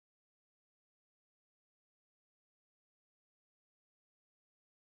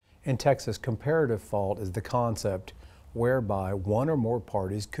In Texas, comparative fault is the concept whereby one or more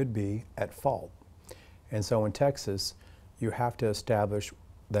parties could be at fault. And so in Texas, you have to establish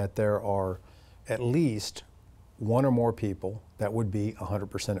that there are at least one or more people that would be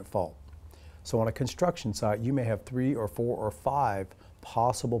 100% at fault. So on a construction site, you may have 3 or 4 or 5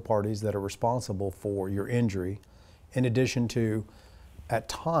 possible parties that are responsible for your injury, in addition to, at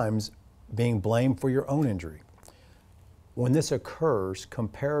times, being blamed for your own injury. When this occurs,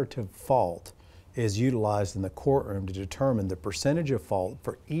 comparative fault is utilized in the courtroom to determine the percentage of fault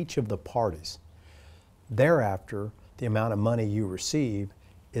for each of the parties. Thereafter, the amount of money you receive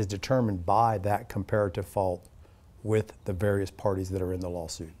is determined by that comparative fault with the various parties that are in the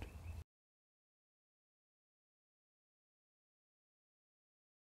lawsuit.